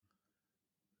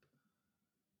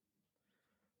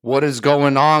What is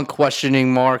going on,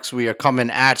 questioning marks? We are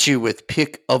coming at you with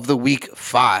pick of the week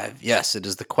 5. Yes, it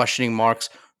is the questioning marks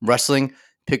wrestling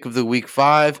pick of the week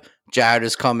 5. Jared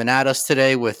is coming at us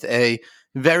today with a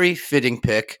very fitting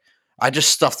pick. I just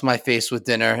stuffed my face with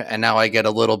dinner and now I get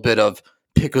a little bit of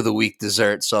pick of the week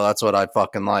dessert. So that's what I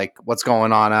fucking like. What's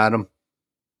going on, Adam?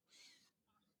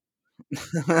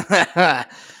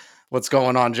 What's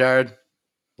going on, Jared?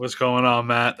 What's going on,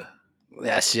 Matt?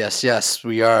 Yes, yes, yes.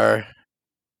 We are.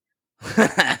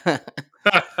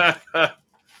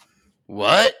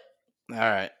 What? All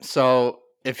right. So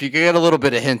if you could get a little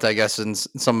bit of hint, I guess, in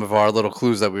some of our little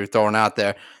clues that we were throwing out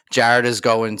there, Jared is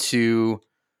going to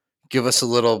give us a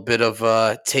little bit of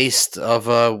a taste of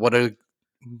what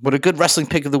a good wrestling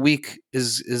pick of the week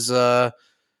is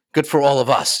good for all of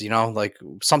us. You know, like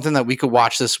something that we could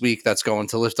watch this week that's going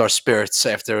to lift our spirits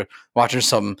after watching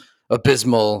some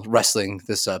abysmal wrestling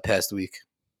this past week.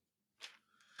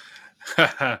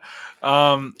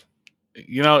 um,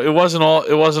 it wasn't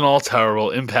all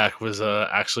terrible. Impact was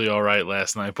actually all right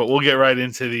last night, but we'll get right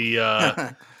into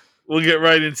the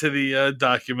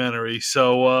documentary.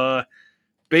 So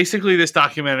basically, this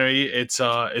documentary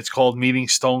it's called Meeting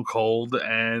Stone Cold,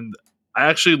 and I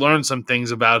actually learned some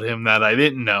things about him that I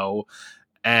didn't know,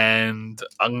 and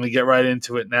I'm gonna get right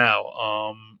into it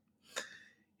now.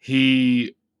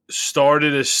 He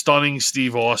started as Stunning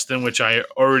Steve Austin, which I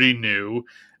already knew.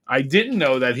 I didn't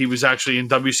know that he was actually in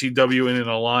WCW in an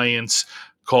alliance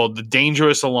called the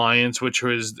Dangerous Alliance, which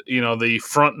was, the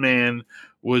front man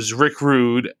was Rick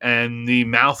Rude, and the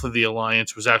mouth of the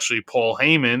alliance was actually Paul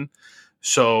Heyman.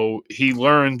 So he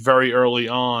learned very early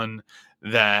on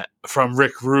that from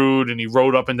Rick Rude, and he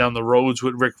rode up and down the roads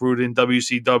with Rick Rude in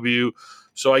WCW.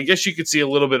 So I guess you could see a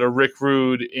little bit of Rick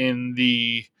Rude in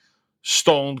the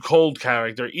Stone Cold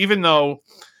character, even though,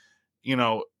 you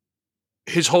know,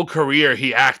 his whole career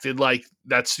he acted like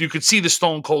that's you could see the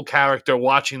Stone Cold character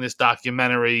watching this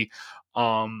documentary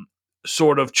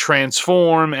sort of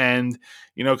transform and,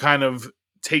 kind of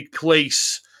take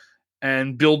place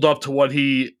and build up to what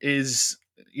he is,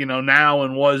 now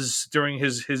and was during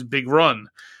his big run.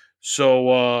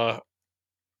 So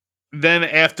then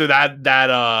after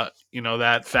that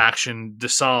faction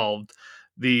dissolved,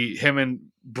 the him and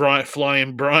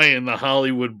Flying Brian, the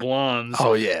Hollywood Blondes,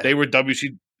 Oh yeah. they were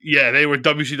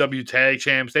WCW tag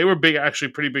champs. They were big, actually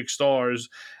pretty big stars,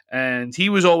 and he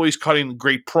was always cutting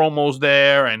great promos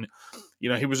there, and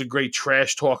he was a great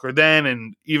trash talker then,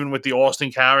 and even with the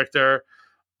Austin character.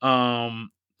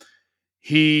 um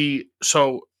he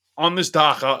so on this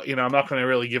doc, I'm not going to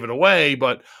really give it away,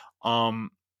 but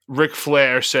um, Ric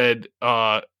Flair said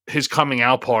his coming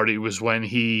out party was when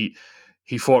he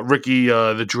fought Ricky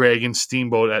the Dragon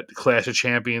Steamboat at Clash of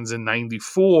Champions in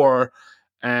 '94.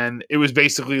 And it was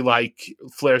basically like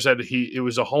Flair said it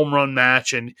was a home run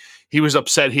match, and he was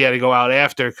upset he had to go out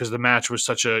after because the match was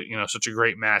such a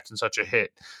great match and such a hit.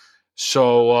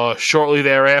 So shortly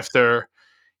thereafter,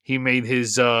 he made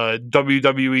his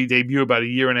WWE debut about a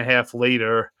year and a half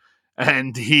later,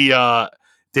 and he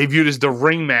debuted as the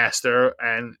ringmaster,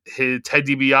 and Ted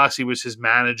DiBiase was his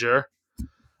manager.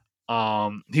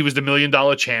 He was the $1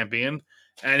 Million champion,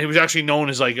 and he was actually known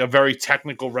as like a very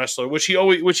technical wrestler, which he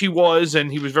was,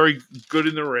 and he was very good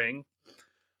in the ring.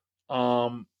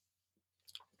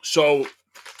 So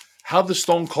how the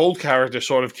Stone Cold character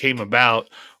sort of came about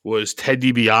was Ted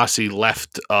DiBiase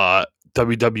left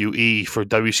WWE for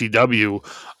WCW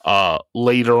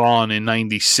later on in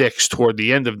 '96, toward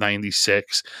the end of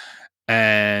 '96.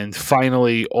 And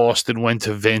finally, Austin went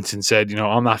to Vince and said,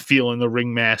 I'm not feeling the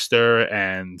ringmaster.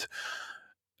 And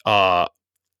uh,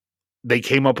 they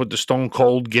came up with the Stone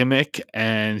Cold gimmick,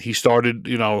 and he started,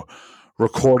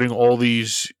 recording all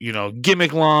these,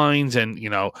 gimmick lines and,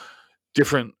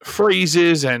 different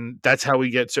phrases, and that's how we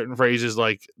get certain phrases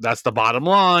like "that's the bottom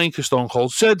line" because Stone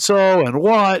Cold said so, and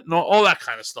what, and all that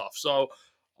kind of stuff. So,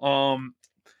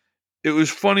 it was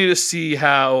funny to see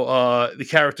how the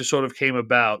character sort of came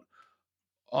about.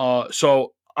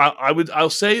 So I'll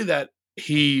say that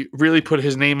he really put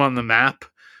his name on the map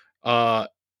uh,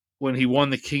 when he won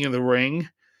the King of the Ring,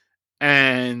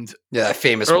 and Yeah, that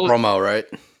famous early. promo, right?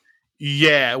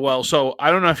 Yeah, well, so I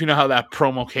don't know if you know how that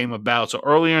promo came about. So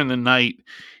earlier in the night,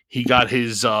 he got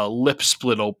his lip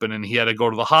split open, and he had to go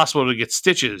to the hospital to get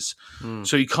stitches. Mm.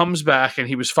 So he comes back, and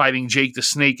he was fighting Jake the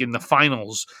Snake in the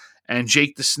finals. And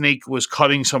Jake the Snake was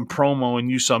cutting some promo and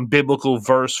used some biblical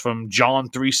verse from John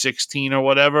 3:16 or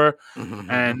whatever.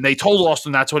 And they told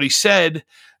Austin that's what he said.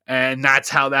 And that's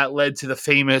how that led to the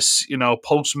famous,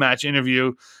 post-match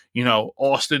interview,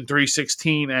 Austin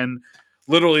 3:16. And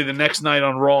literally the next night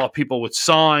on Raw, people with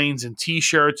signs and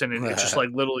T-shirts, and it just like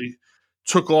literally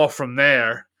took off from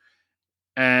there.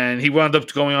 and he wound up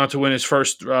going on to win his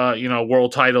first,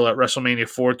 world title at WrestleMania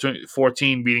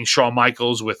 14, beating Shawn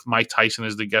Michaels with Mike Tyson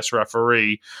as the guest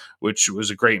referee, which was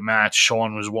a great match.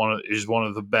 Shawn is one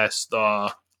of the best,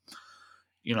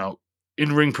 you know,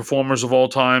 in ring performers of all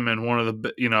time, and one of the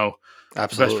best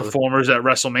Absolutely. performers at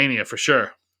WrestleMania for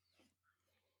sure.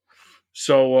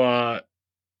 So,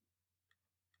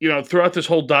 throughout this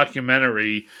whole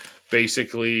documentary,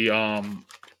 basically, The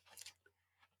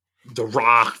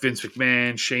Rock, Vince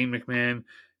McMahon, Shane McMahon,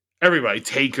 everybody,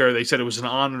 Taker, they said it was an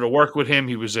honor to work with him.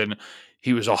 He was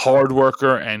a hard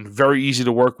worker and very easy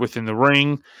to work with in the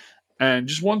ring. And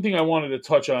just one thing I wanted to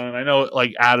touch on, and I know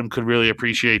like Adam could really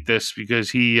appreciate this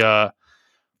because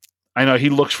I know he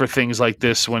looks for things like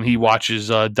this when he watches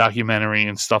documentary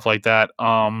and stuff like that.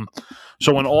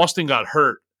 So when Austin got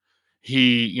hurt,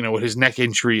 he, with his neck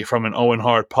injury from an Owen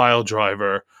Hart pile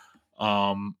driver,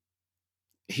 um,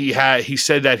 he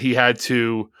said that he had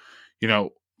to, you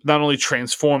know, not only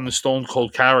transform the Stone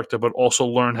Cold character, but also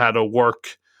learn how to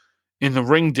work in the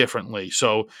ring differently.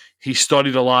 So he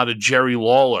studied a lot of Jerry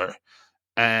Lawler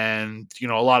and, a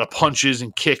lot of punches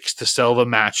and kicks to sell the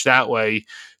match that way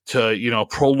to,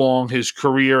 prolong his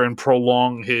career and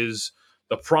prolong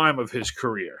the prime of his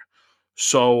career.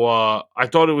 So I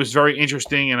thought it was very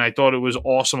interesting, and I thought it was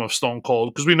awesome of Stone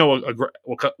Cold because we know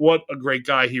what a great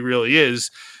guy he really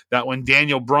is. That when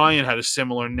Daniel Bryan had a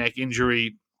similar neck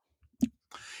injury,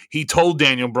 he told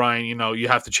Daniel Bryan, you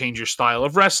have to change your style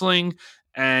of wrestling,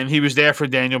 and he was there for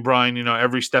Daniel Bryan,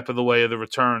 every step of the way of the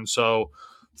return. So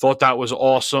thought that was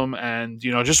awesome, and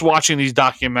just watching these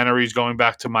documentaries, going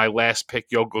back to my last pick,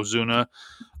 Yokozuna,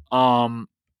 um,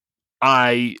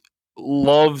 I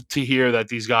love to hear that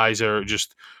these guys are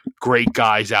just great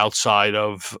guys outside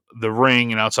of the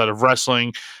ring and outside of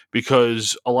wrestling,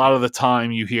 because a lot of the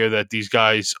time you hear that these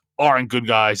guys aren't good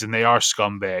guys and they are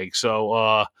scumbags.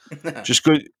 So just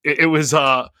good. It was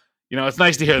it's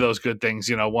nice to hear those good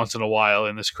things, once in a while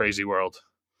in this crazy world.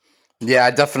 Yeah,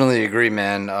 I definitely agree,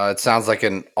 man. It sounds like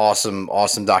an awesome,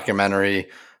 awesome documentary.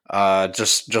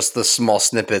 Just the small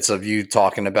snippets of you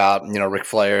talking about, Ric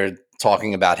Flair,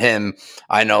 talking about him.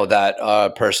 I know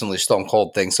that personally, Stone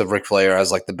Cold thinks of Ric Flair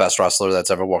as like the best wrestler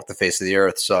that's ever walked the face of the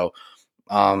earth. So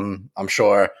I'm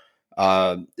sure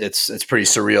it's pretty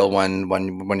surreal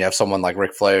when you have someone like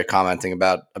Ric Flair commenting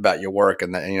about your work,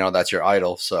 and then that's your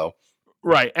idol. So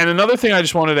Right. And another thing I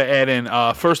just wanted to add in,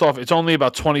 first off, it's only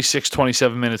about 26,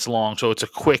 27 minutes long. So it's a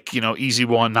quick, easy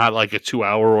one, not like a 2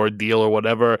 hour ordeal or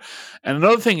whatever. And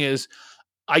another thing is,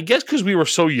 I guess because we were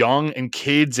so young and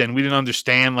kids and we didn't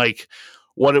understand like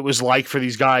what it was like for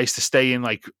these guys to stay in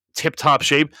like tip top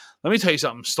shape. Let me tell you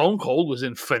something. Stone Cold was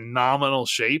in phenomenal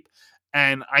shape.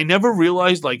 And I never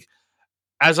realized, like,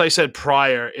 as I said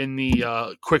prior in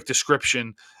the quick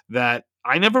description, that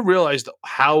I never realized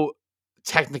how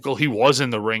technical he was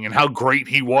in the ring and how great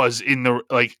he was in the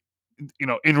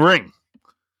in ring.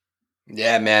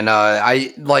 yeah, man.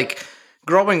 I like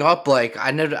growing up. Like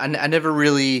I never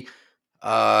really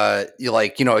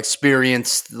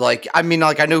experienced, like, I mean,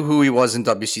 like, I knew who he was in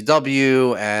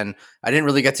WCW, and I didn't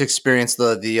really get to experience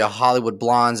the Hollywood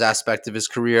Blondes aspect of his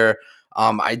career.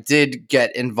 I did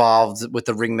get involved with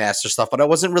the ringmaster stuff, but I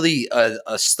wasn't really I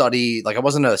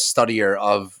wasn't a studier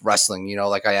of wrestling,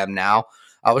 like I am now.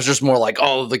 I was just more like,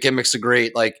 oh, the gimmicks are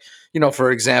great. Like, for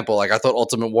example, like I thought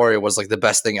Ultimate Warrior was like the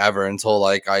best thing ever until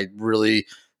like I really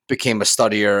became a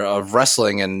studier of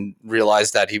wrestling and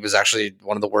realized that he was actually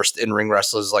one of the worst in-ring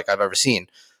wrestlers like I've ever seen.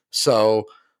 So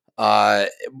uh,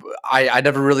 I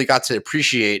never really got to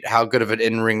appreciate how good of an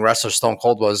in-ring wrestler Stone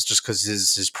Cold was, just because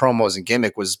his promos and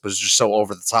gimmick was just so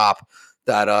over the top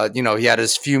that he had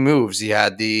his few moves. He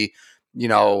had the you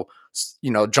know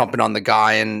jumping on the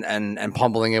guy and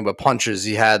pummeling him with punches.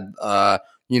 He had a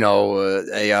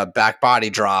back body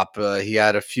drop. He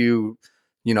had a few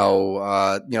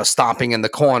stomping in the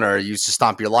corner, used to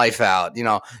stomp your life out.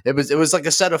 It was like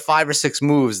a set of 5 or 6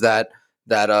 moves that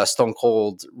Stone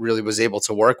Cold really was able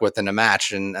to work with in a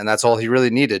match, and that's all he really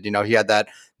needed. He had that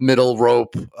middle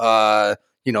rope,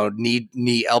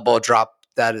 knee elbow drop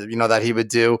that he would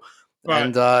do, Right.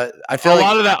 and I feel like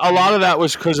A lot of that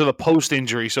was because of the post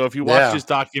injury. So if you watch yeah. this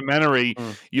documentary,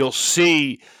 Mm. you'll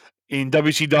see in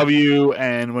WCW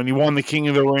and when he won the King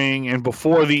of the Ring and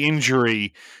before the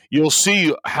injury, you'll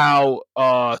see how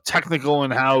technical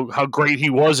and how great he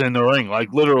was in the ring.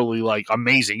 Like literally, like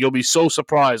amazing. You'll be so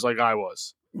surprised, like I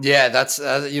was. Yeah, that's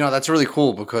really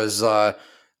cool because I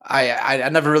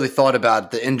never really thought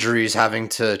about the injuries having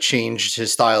to change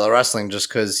his style of wrestling, just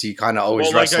because he kind of always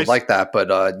Well, like wrestled like that. But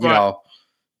right.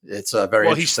 it's very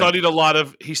Well, interesting. he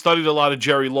studied a lot of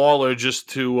Jerry Lawler just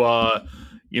to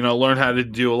learn how to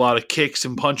do a lot of kicks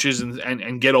and punches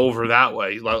and get over that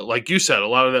way. Like you said, a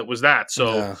lot of that was that.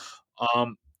 So, Yeah.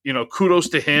 kudos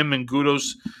to him and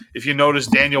kudos. If you notice,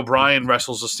 Daniel Bryan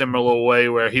wrestles a similar way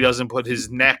where he doesn't put his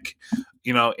neck,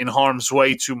 in harm's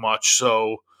way too much.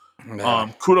 So, Yeah.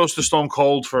 kudos to Stone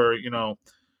Cold for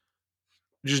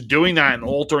just doing that and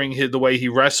altering the way he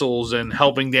wrestles and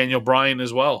helping Daniel Bryan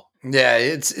as well. Yeah,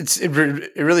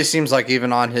 it really seems like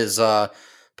even on his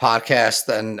podcast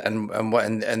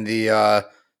and the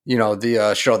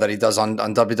the show that he does on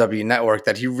WWE Network,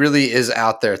 that he really is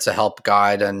out there to help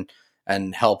guide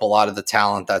and help a lot of the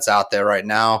talent that's out there right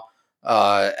now.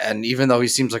 And even though he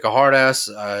seems like a hard ass,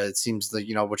 it seems that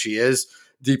which he is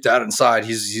deep down inside,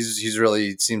 he's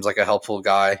really seems like a helpful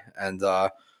guy, and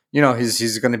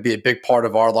he's going to be a big part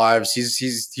of our lives.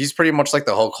 He's pretty much like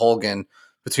the Hulk Hogan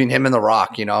between him and The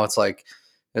Rock. It's like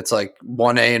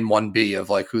 1A and 1B of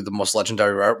like who the most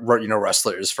legendary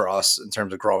wrestler is for us in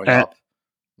terms of growing And up.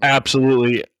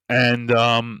 absolutely. And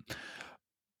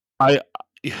I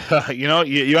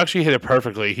you actually hit it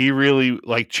perfectly. He really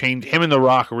like changed him and The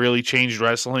Rock really changed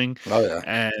wrestling. Oh yeah,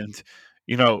 And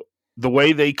you know the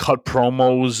way they cut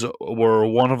promos were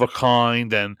one of a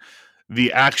kind, and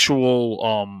the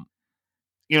actual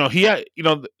he had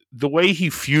the way he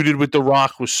feuded with The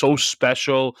Rock was so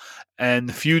special, and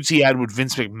the feuds he had with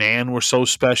Vince McMahon were so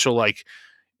special. Like,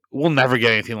 we'll never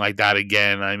get anything like that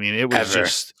again. I mean, it was ever.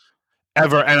 just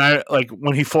ever. And I like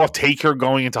when he fought Taker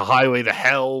going into Highway to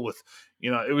Hell with,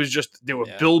 it was just there were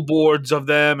Yeah, billboards of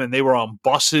them and they were on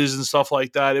buses and stuff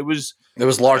like that. It was, it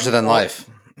was I larger mean, than life.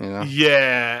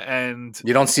 yeah, and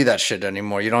You don't see that shit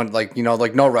anymore. You don't like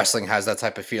no wrestling has that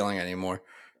type of feeling anymore.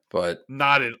 But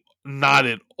not at not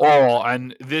at all.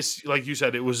 And this, like you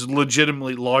said, it was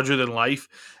legitimately larger than life.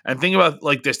 And think about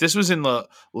like this. This was in the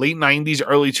late '90s,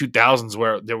 early 2000s,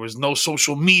 where there was no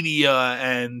social media,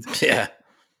 and yeah.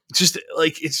 just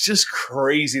like it's just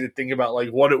crazy to think about like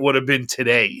what it would have been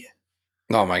today.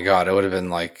 Oh my god, it would have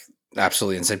been like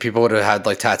absolutely insane. People would have had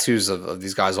like tattoos of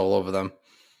these guys all over them.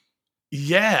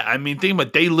 Yeah, I mean, think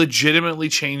about they legitimately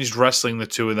changed wrestling, the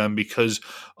two of them, because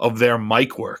of their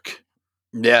mic work.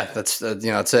 Yeah, that's it.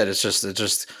 It's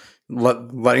just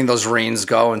letting those reins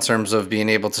go in terms of being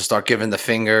able to start giving the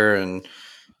finger and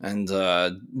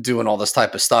doing all this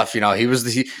type of stuff. He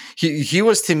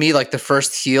was to me like the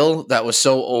first heel that was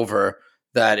so over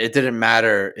that it didn't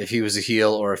matter if he was a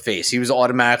heel or a face. He was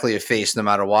automatically a face no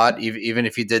matter what, even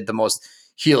if he did the most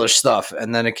heelish stuff.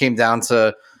 And then it came down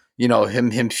to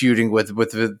him feuding with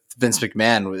Vince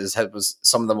McMahon was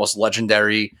some of the most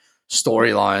legendary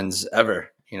storylines ever.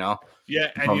 Yeah,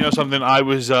 and you Um, know something, I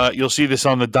was you'll see this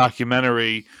on the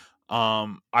documentary.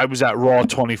 I was at Raw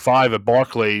 25 at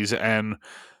Barclays, and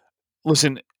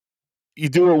listen, you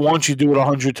do it once, you do it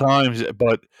 100 times,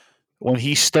 but when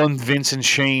he stunned Vince and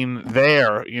Shane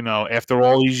there, after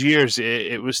all these years,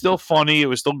 it was still funny. It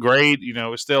was still great. It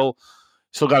was still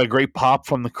got a great pop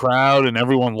from the crowd, and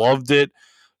everyone loved it.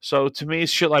 So to me,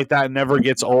 shit like that never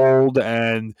gets old,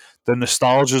 and the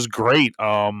nostalgia is great.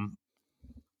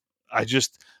 I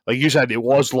just like you said, it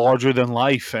was larger than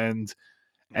life, and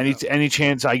yeah. any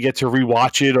chance I get to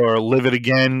rewatch it or live it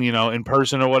again, in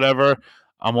person or whatever,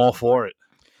 I'm all for it.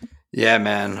 Yeah,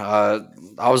 man.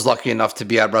 I was lucky enough to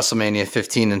be at WrestleMania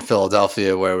 15 in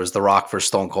Philadelphia, where it was The Rock for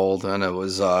Stone Cold, and it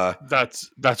was,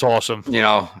 That's awesome.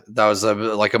 that was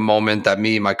like a moment that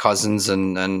me, my cousins,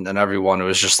 and everyone, it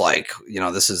was just like,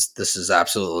 this is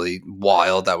absolutely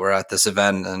wild that we're at this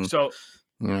event, and So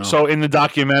you know, So in the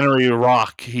documentary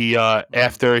Rock, he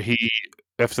after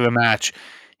the match,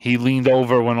 he leaned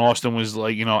over when Austin was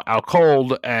like, out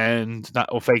cold and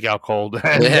not fake out cold,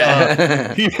 and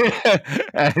yeah, he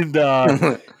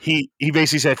and he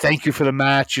basically said thank you for the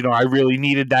match. I really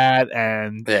needed that,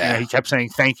 and yeah. he kept saying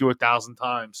thank you 1,000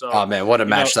 times. So Oh man, what a you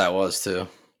know, match that was too.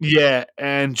 yeah,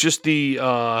 and just the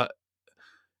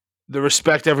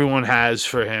respect everyone has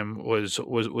for him was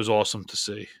awesome to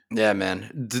see. Yeah,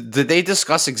 man. Did they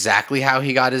discuss exactly how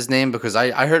he got his name? Because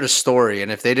I heard a story,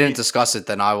 and if they didn't discuss it,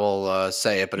 then I will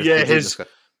say it. But if they Yeah, did his discuss,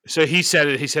 so he said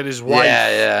it. He said his yeah, wife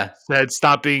yeah. said,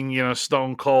 "Stop being,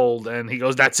 stone cold," and he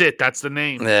goes, "That's it. That's the Yeah,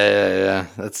 name." yeah, yeah.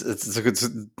 It's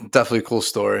definitely a cool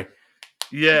story.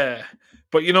 Yeah,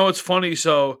 but it's funny.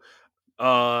 So,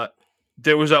 uh,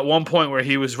 there was at one point where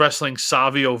he was wrestling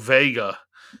Savio Vega,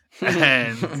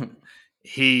 and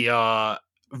he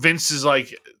Vince is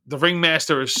like the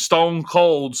ringmaster is stone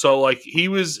cold. So like he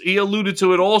alluded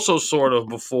to it also sort of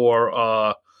before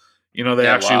they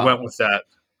Yeah, actually went wow. with that.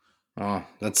 Oh,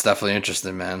 that's definitely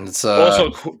interesting, man. It's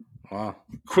Also, wow.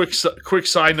 quick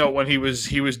side note: when he was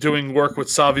doing work with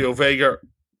Savio Vega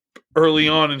early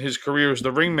on in his career as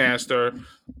the ringmaster,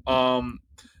 um,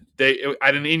 they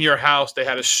at an In Your House they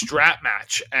had a strap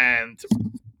match, and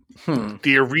Hmm.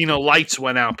 the arena lights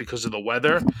went out because of the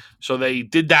weather. So they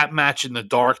did that match in the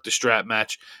dark, the strap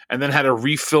match, and then had to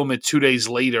refilm it 2 days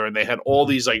later. And they had all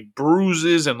these like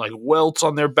bruises and like welts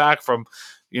on their back from,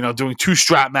 doing two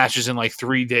strap matches in like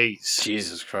 3 days.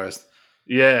 Jesus Christ.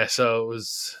 Yeah, so it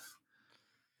was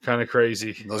kind of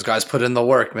crazy. Those guys put in the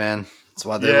work, man. That's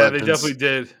why they're Yeah, they definitely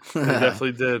legends. did. They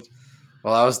definitely did.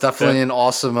 Well, that was definitely That an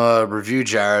awesome review,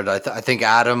 Jared. I think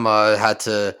Adam had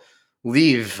to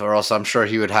leave, or else I'm sure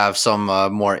he would have some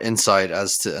more insight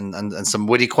as to and some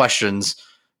witty questions.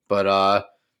 But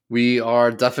we are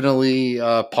definitely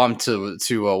pumped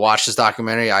to watch this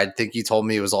documentary. I think he told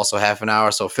me it was also half an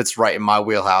hour, so it fits right in my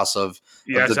wheelhouse of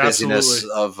the yes, busyness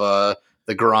absolutely, of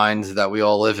the grind that we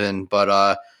all live in.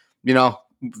 But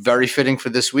very fitting for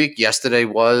this week. Yesterday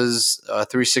was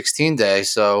 316 day,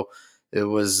 so it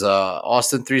was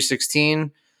Austin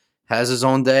 316 has his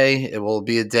own day. It will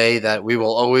be a day that we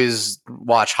will always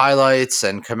watch highlights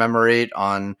and commemorate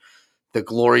on the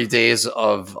glory days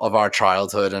of our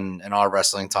childhood and our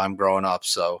wrestling time growing up.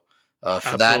 So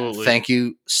for that, absolutely. thank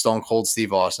you, Stone Cold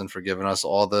Steve Austin, for giving us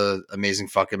all the amazing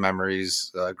fucking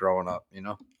memories growing up.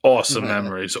 Awesome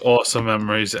memories,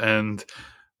 and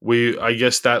I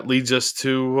guess that leads us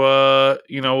to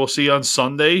we'll see you on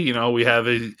Sunday. We have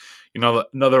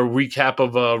another recap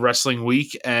of wrestling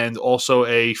week and also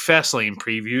a Fastlane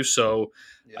preview. So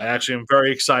I Yeah. actually am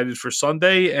very excited for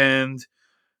Sunday, and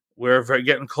we're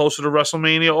getting closer to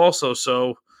WrestleMania also.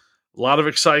 So a lot of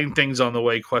exciting things on the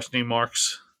way. Questioning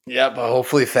marks. Yeah, but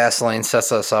hopefully Fastlane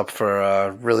sets us up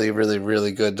for really, really,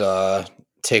 really good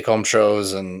take home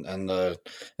shows and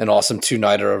an awesome two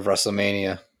nighter of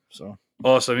WrestleMania. So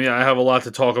Awesome. Yeah, I have a lot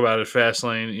to talk about at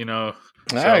Fastlane. all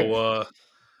right, So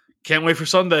can't wait for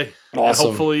Sunday, and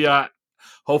awesome.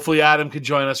 hopefully Adam could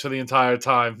join us for the entire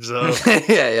time. So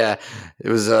Yeah. It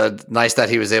was nice that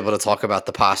he was able to talk about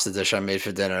the pasta dish I made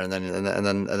for dinner and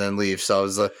then leave. So it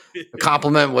was the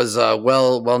compliment was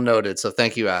well noted. So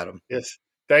thank you, Adam. yes,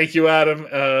 thank you, Adam.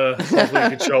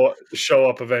 Hopefully you can show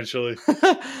up eventually.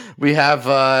 We have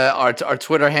our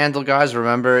Twitter handle, guys.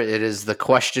 Remember, it is the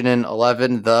questionin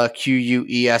 11, the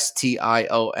QUESTIONIN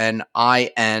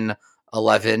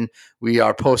 11. We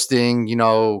are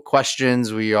posting,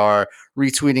 questions. We are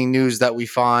retweeting news that we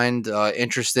find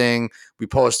interesting. We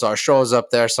post our shows up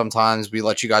there. Sometimes we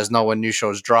let you guys know when new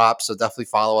shows drop. So definitely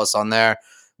follow us on there.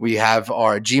 We have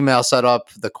our Gmail set up,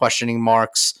 the questioning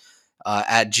marks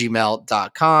at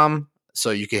gmail.com.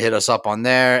 So you can hit us up on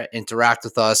there, interact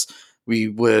with us. We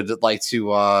would like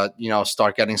to,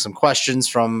 start getting some questions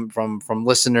from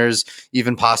listeners,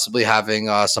 even possibly having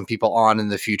some people on in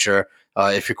the future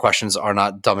if your questions are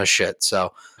not dumb as shit.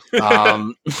 So,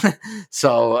 um,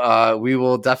 we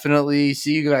will definitely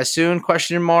see you guys soon.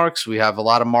 Question marks. We have a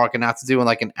lot of marking out to do in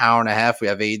like an hour and a half. We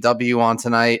have AEW on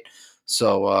tonight,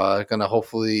 so gonna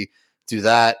hopefully do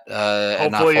that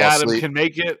and not Hopefully fall Adam asleep. can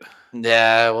make it.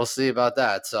 Yeah, we'll see about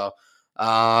that. So,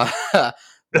 uh,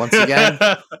 once again,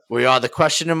 we are the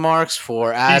question marks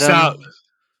for Peace out. Adam.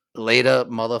 Later,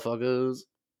 motherfuckers.